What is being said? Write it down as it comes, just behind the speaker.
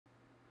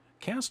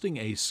casting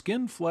a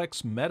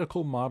SkinFlex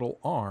medical model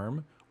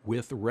arm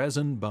with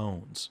resin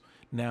bones.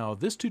 Now,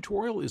 this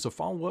tutorial is a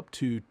follow-up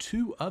to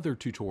two other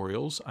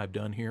tutorials I've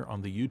done here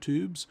on the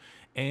YouTubes,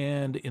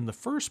 and in the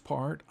first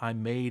part I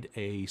made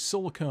a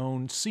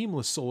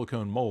seamless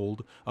silicone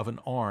mold of an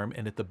arm,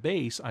 and at the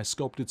base I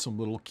sculpted some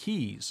little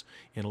keys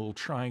in a little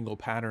triangle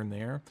pattern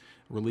there,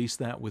 released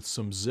that with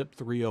some Zip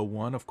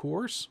 301 of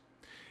course,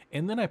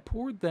 and then I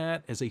poured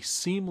that as a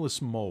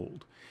seamless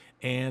mold.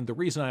 And the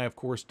reason I, of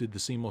course, did the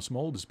seamless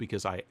mold is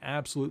because I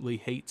absolutely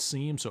hate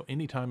seams, so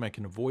anytime I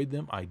can avoid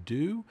them, I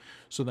do.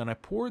 So then I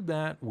poured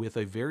that with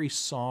a very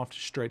soft,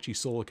 stretchy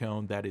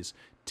silicone that is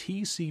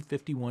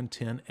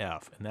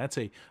TC5110F, and that's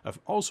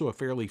also a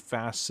fairly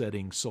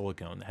fast-setting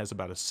silicone that has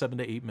about a 7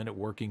 to 8 minute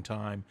working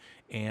time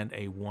and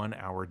a 1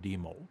 hour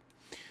demold.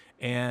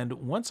 And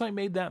once I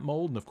made that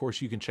mold, and of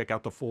course you can check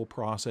out the full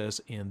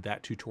process in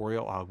that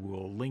tutorial, I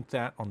will link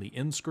that on the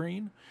end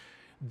screen.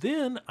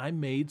 Then I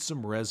made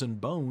some resin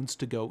bones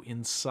to go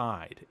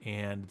inside,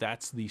 and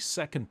that's the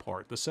second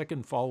part. The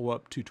second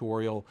follow-up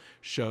tutorial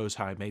shows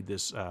how I made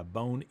this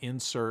bone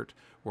insert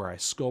where I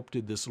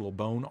sculpted this little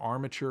bone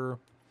armature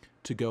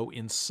to go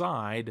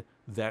inside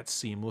that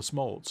seamless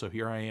mold. So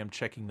here I am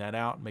checking that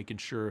out, making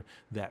sure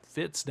that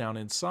fits down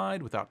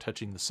inside without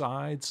touching the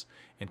sides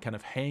and kind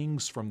of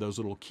hangs from those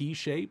little key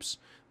shapes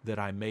that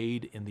I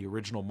made in the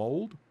original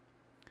mold.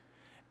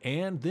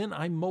 And then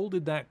I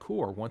molded that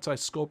core. Once I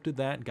sculpted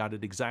that and got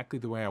it exactly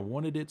the way I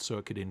wanted it so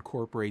it could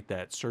incorporate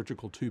that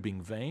surgical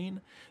tubing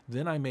vein,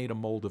 then I made a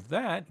mold of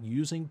that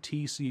using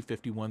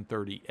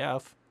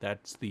TC5130F.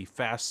 That's the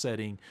fast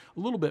setting, a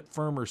little bit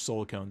firmer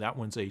silicone. That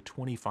one's a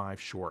 25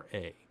 Shore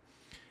A.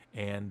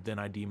 And then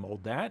I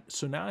demold that.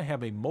 So now I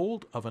have a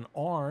mold of an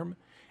arm,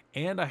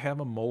 and I have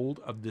a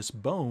mold of this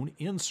bone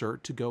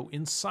insert to go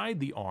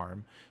inside the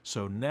arm.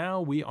 So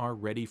now we are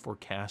ready for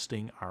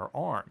casting our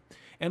arm.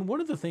 And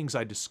one of the things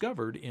I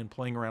discovered in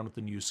playing around with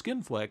the new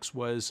SkinFlex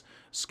was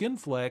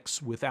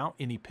SkinFlex without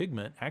any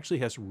pigment actually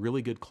has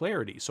really good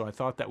clarity. So I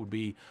thought that would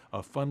be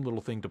a fun little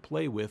thing to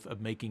play with,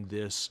 of making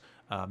this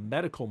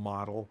medical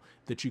model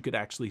that you could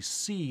actually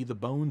see the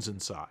bones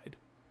inside.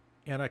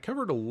 And I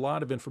covered a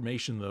lot of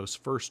information in those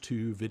first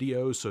two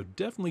videos, so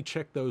definitely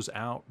check those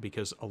out,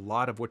 because a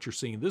lot of what you're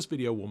seeing in this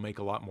video will make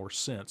a lot more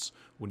sense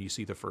when you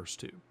see the first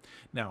two.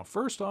 Now,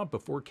 first off,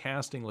 before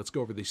casting, let's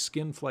go over the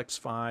SkinFlex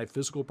 5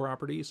 physical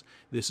properties.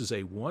 This is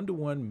a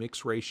 1-to-1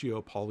 mix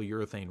ratio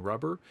polyurethane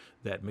rubber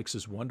that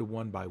mixes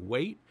 1-to-1 by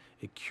weight.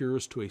 It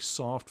cures to a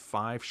soft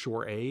 5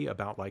 Shore A,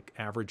 about like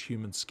average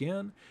human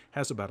skin,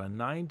 has about a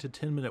 9 to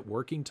 10 minute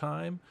working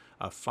time,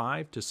 a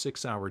 5 to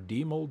 6 hour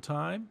demold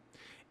time,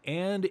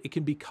 and it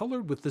can be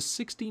colored with the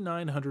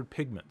 6900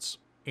 pigments.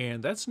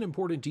 And that's an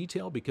important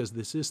detail because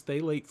this is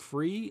phthalate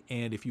free,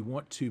 and if you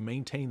want to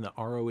maintain the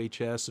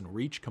RoHS and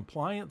REACH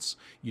compliance,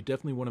 you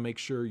definitely want to make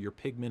sure you're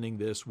pigmenting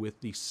this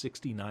with the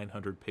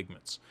 6900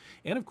 pigments.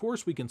 And of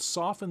course we can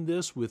soften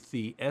this with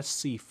the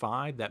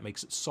SC5, that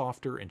makes it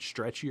softer and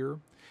stretchier,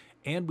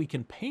 and we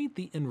can paint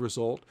the end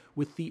result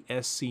with the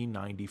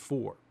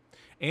SC94.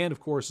 And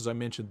of course, as I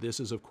mentioned, this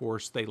is of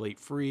course phthalate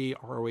free,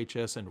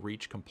 RoHS and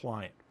REACH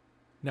compliant.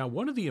 Now,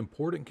 one of the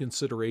important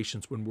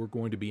considerations when we're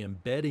going to be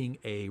embedding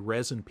a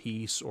resin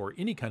piece or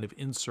any kind of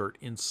insert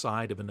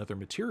inside of another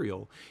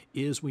material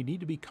is we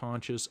need to be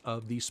conscious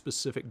of the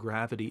specific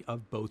gravity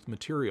of both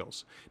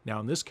materials.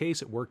 Now, in this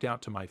case, it worked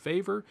out to my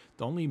favor.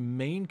 The only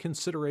main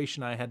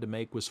consideration I had to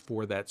make was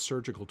for that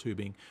surgical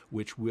tubing,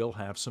 which will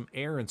have some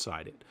air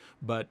inside it.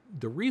 But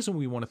the reason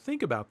we want to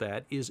think about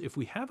that is if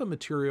we have a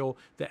material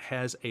that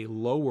has a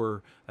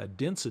lower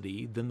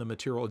density than the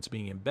material it's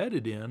being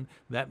embedded in,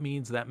 that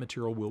means that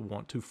material will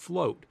want to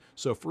float.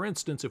 So for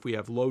instance, if we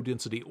have low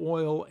density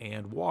oil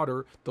and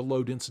water, the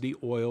low density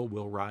oil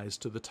will rise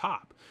to the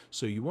top.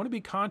 So you want to be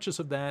conscious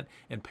of that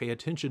and pay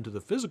attention to the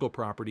physical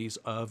properties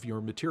of your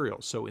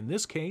material. So in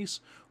this case,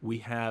 we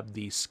have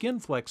the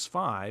SkinFlex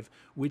 5,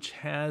 which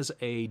has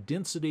a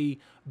density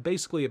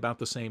basically about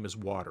the same as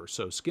water.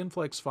 So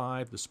SkinFlex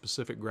 5, the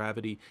specific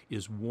gravity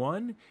is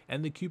 1,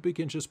 and the cubic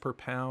inches per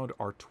pound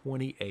are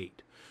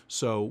 28.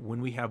 So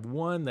when we have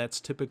 1, that's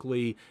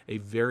typically a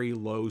very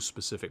low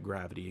specific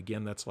gravity.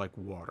 Again, that's like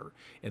water.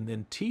 And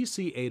then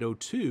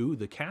TC802,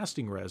 the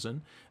casting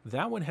resin,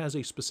 that one has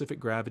a specific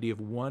gravity of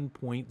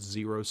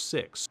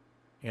 1.06.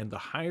 And the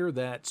higher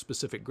that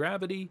specific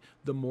gravity,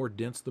 the more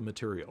dense the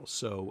material.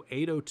 So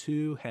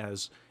 802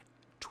 has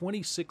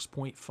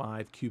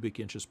 26.5 cubic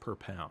inches per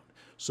pound.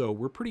 So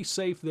we're pretty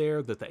safe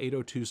there that the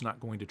 802 is not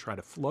going to try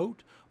to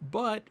float,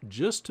 but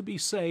just to be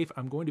safe,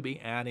 I'm going to be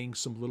adding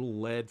some little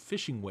lead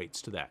fishing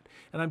weights to that.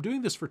 And I'm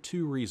doing this for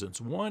two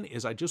reasons. One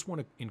is I just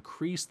want to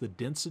increase the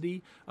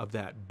density of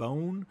that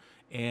bone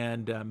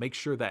and make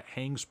sure that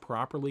hangs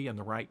properly in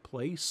the right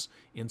place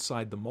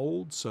inside the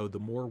mold, so the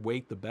more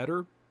weight the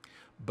better.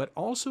 But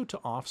also to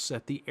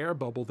offset the air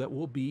bubble that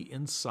will be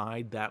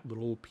inside that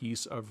little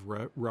piece of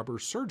rubber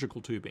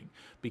surgical tubing,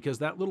 because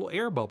that little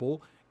air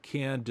bubble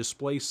can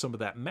displace some of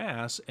that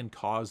mass and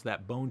cause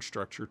that bone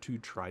structure to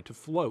try to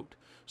float.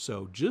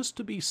 So just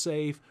to be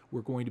safe,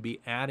 we're going to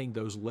be adding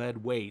those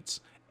lead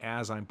weights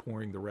as I'm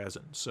pouring the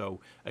resin. So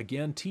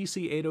again,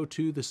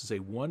 TC802, this is a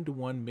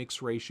 1-to-1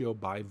 mix ratio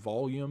by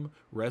volume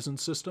resin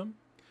system.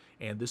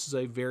 And this is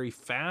a very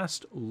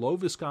fast, low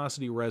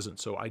viscosity resin,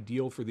 so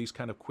ideal for these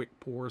kind of quick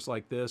pours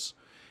like this.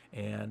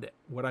 And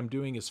what I'm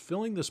doing is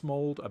filling this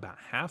mold about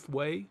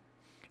halfway,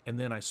 and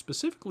then I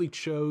specifically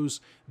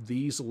chose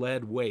these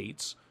lead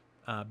weights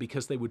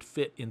because they would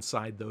fit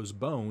inside those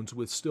bones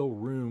with still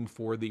room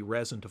for the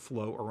resin to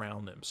flow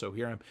around them. So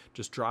here I'm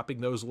just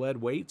dropping those lead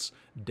weights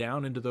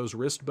down into those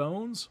wrist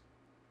bones,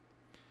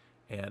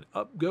 and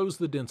up goes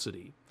the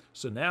density.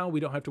 So now we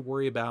don't have to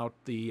worry about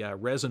the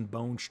resin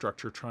bone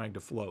structure trying to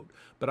float.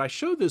 But I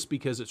show this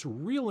because it's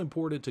real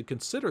important to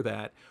consider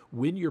that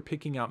when you're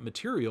picking out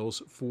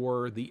materials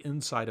for the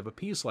inside of a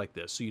piece like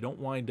this, so you don't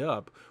wind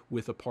up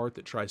with a part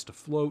that tries to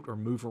float or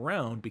move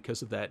around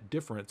because of that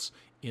difference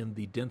in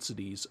the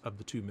densities of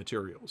the two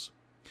materials.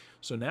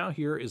 So now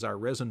here is our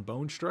resin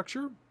bone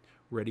structure,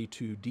 ready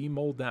to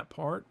demold that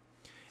part.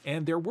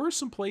 And there were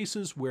some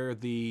places where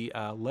the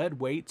lead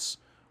weights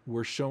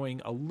were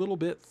showing a little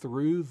bit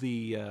through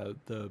the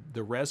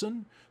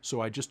resin, so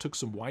I just took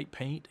some white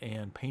paint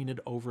and painted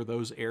over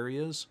those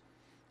areas,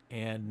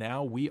 and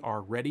now we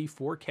are ready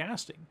for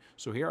casting.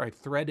 So here I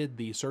threaded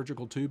the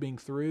surgical tubing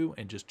through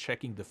and just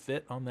checking the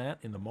fit on that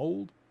in the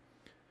mold,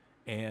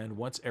 and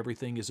once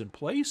everything is in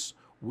place,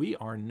 we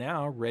are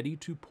now ready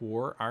to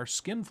pour our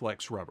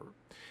SkinFlex rubber.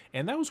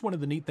 And that was one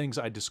of the neat things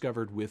I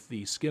discovered with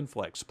the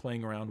SkinFlex,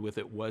 playing around with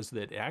it, was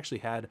that it actually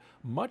had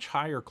much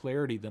higher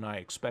clarity than I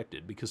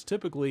expected, because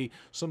typically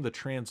some of the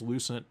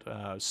translucent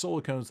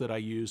silicones that I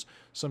use,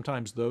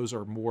 sometimes those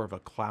are more of a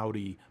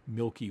cloudy,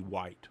 milky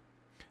white.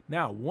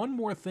 Now, one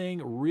more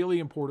thing really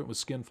important with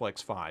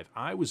SkinFlex 5.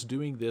 I was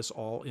doing this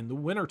all in the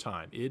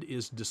wintertime. It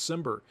is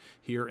December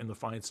here in the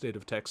fine state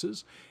of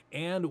Texas.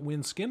 And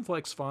when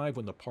SkinFlex 5,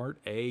 when the Part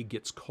A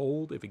gets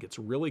cold, if it gets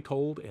really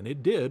cold, and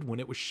it did when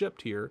it was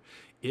shipped here,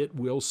 it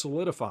will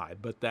solidify,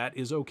 but that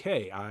is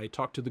okay. I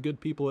talked to the good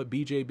people at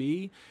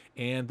BJB,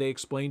 and they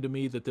explained to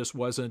me that this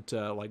wasn't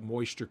like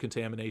moisture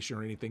contamination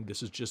or anything.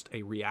 This is just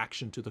a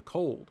reaction to the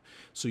cold.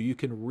 So you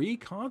can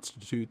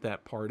reconstitute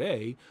that Part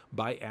A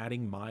by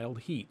adding mild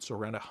heat, so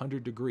around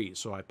 100 degrees.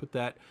 So I put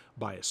that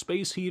by a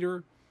space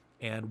heater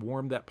and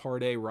warmed that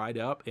Part A right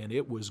up, and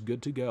it was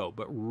good to go.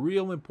 But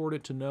real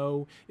important to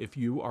know if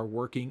you are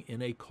working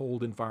in a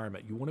cold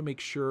environment. You want to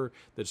make sure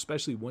that,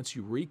 especially once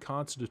you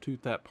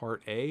reconstitute that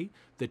Part A,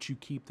 that you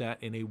keep that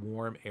in a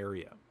warm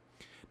area.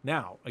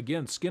 Now,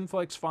 again,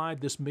 SkinFlex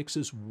 5, this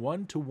mixes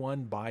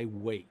 1-to-1 by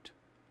weight.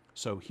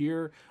 So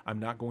here, I'm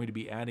not going to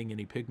be adding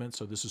any pigment,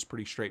 so this is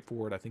pretty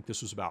straightforward. I think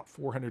this was about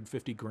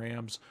 450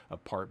 grams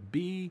of Part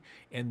B,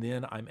 and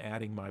then I'm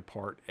adding my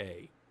Part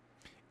A.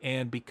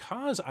 And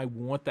because I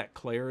want that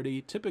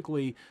clarity,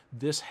 typically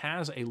this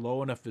has a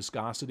low enough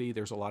viscosity.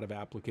 There's a lot of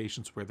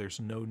applications where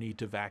there's no need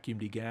to vacuum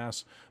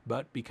degas,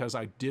 but because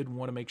I did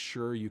want to make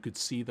sure you could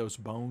see those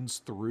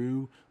bones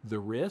through the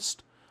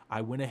wrist, I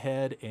went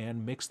ahead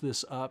and mixed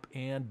this up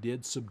and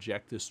did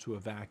subject this to a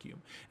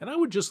vacuum. And I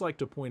would just like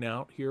to point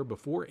out here,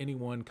 before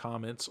anyone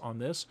comments on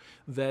this,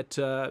 that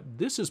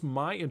this is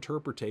my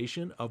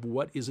interpretation of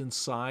what is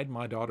inside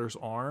my daughter's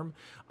arm.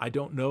 I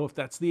don't know if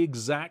that's the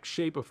exact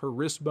shape of her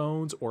wrist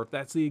bones or if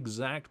that's the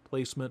exact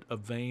placement of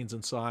veins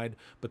inside,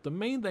 but the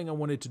main thing I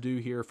wanted to do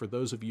here, for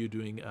those of you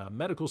doing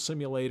medical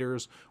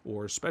simulators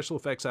or special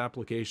effects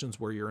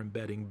applications where you're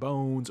embedding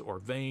bones or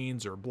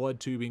veins or blood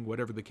tubing,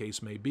 whatever the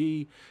case may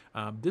be,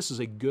 this is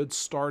a good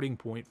starting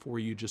point for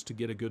you just to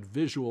get a good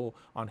visual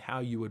on how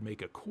you would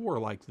make a core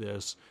like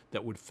this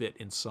that would fit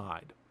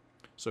inside.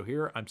 So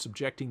here I'm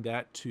subjecting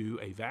that to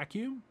a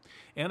vacuum,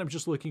 and I'm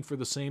just looking for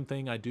the same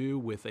thing I do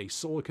with a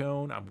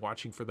silicone. I'm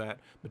watching for that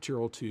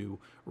material to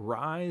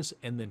rise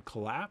and then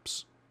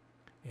collapse,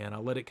 and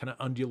I'll let it kind of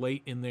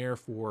undulate in there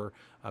for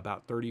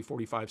about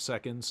 30-45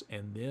 seconds,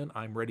 and then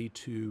I'm ready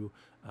to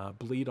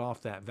bleed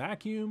off that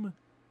vacuum.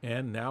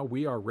 And now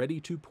we are ready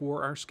to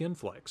pour our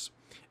SkinFlex.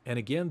 And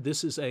again,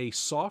 this is a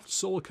soft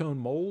silicone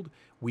mold.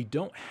 We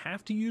don't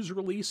have to use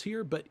release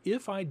here, but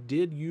if I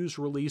did use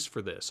release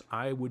for this,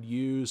 I would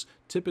use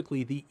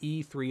typically the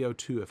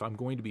E302. If I'm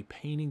going to be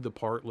painting the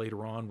part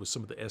later on with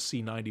some of the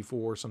SC94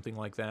 or something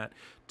like that,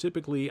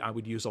 typically I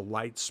would use a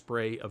light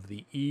spray of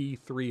the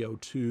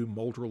E302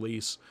 mold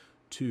release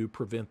to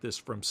prevent this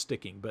from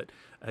sticking. But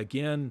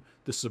again,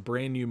 this is a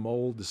brand new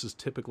mold. This is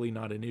typically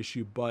not an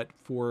issue, but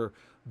for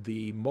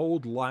the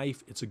mold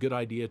life, it's a good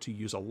idea to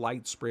use a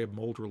light spray of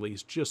mold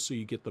release just so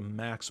you get the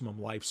maximum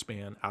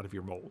lifespan out of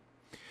your mold.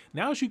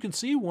 Now, as you can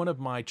see, one of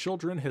my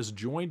children has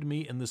joined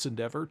me in this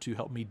endeavor to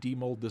help me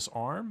demold this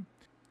arm.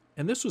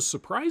 And this was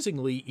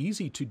surprisingly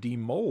easy to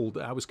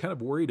demold. I was kind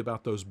of worried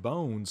about those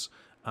bones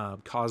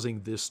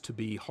causing this to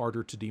be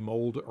harder to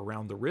demold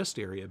around the wrist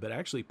area, but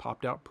actually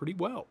popped out pretty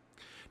well.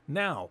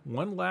 Now,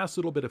 one last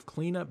little bit of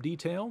cleanup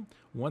detail.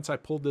 Once I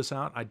pulled this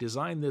out, I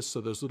designed this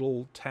so those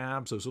little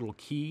tabs, those little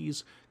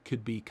keys,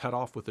 could be cut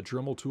off with a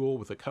Dremel tool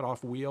with a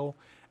cutoff wheel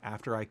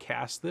after I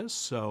cast this.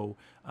 So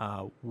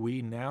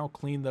we now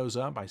clean those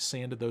up. I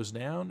sanded those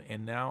down,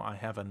 and now I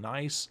have a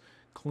nice,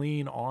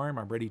 clean arm.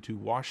 I'm ready to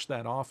wash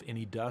that off,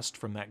 any dust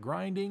from that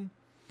grinding.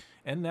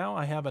 And now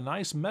I have a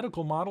nice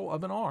medical model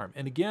of an arm.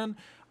 And again,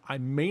 I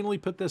mainly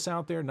put this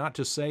out there not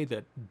to say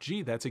that,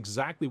 gee, that's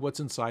exactly what's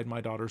inside my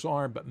daughter's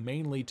arm, but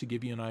mainly to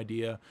give you an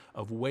idea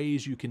of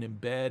ways you can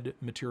embed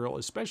material,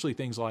 especially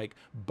things like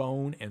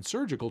bone and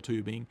surgical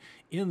tubing,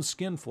 in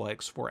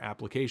SkinFlex for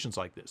applications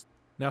like this.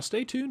 Now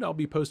stay tuned, I'll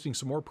be posting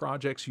some more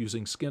projects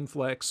using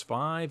SkinFlex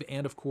 5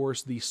 and of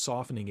course the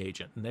softening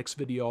agent. Next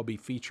video I'll be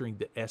featuring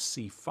the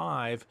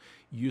SC5,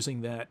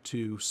 using that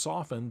to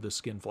soften the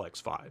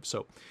SkinFlex 5.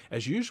 So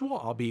as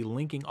usual, I'll be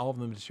linking all of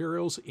the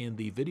materials in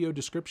the video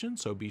description,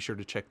 so be sure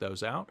to check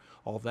those out.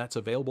 All of that's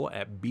available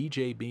at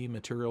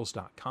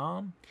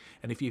bjbmaterials.com.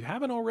 And if you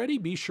haven't already,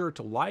 be sure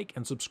to like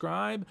and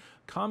subscribe,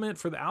 comment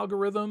for the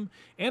algorithm,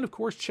 and of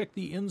course check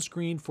the end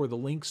screen for the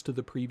links to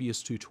the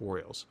previous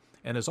tutorials.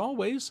 And as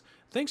always,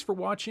 thanks for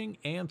watching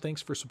and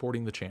thanks for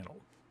supporting the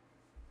channel.